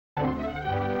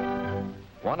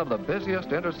one of the busiest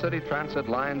intercity transit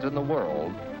lines in the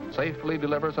world, safely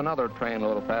delivers another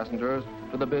trainload of passengers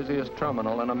to the busiest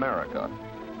terminal in America.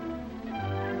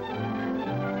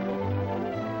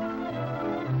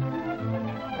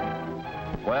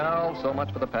 Well, so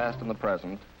much for the past and the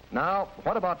present. Now,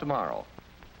 what about tomorrow?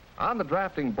 On the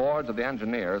drafting boards of the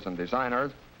engineers and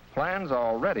designers, plans are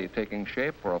already taking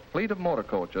shape for a fleet of motor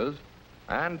coaches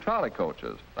and trolley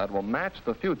coaches that will match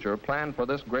the future planned for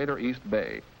this greater East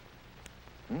Bay.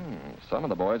 Some of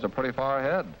the boys are pretty far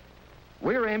ahead.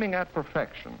 We're aiming at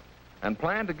perfection and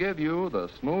plan to give you the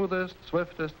smoothest,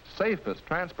 swiftest, safest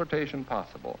transportation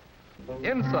possible.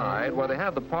 Inside, where they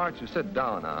have the parts you sit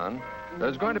down on,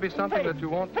 there's going to be something that you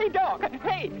won't... Hey, Doc!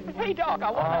 Hey, Doc,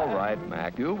 I want... All right,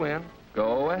 Mac, you win.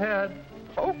 Go ahead.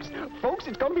 Folks,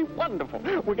 it's going to be wonderful.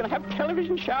 We're going to have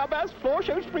television, shower baths, floor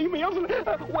shows, free meals, and,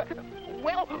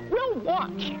 well, we'll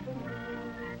watch.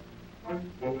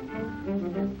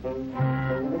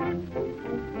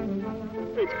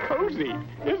 It's cozy,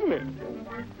 isn't it?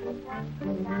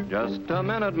 Just a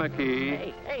minute,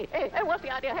 McKee. Hey, what's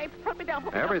the idea? Hey, put me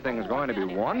down. Everything's going to be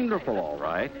wonderful, all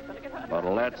right, but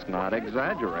let's not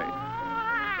exaggerate.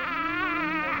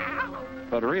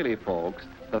 But really, folks,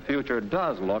 the future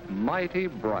does look mighty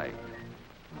bright.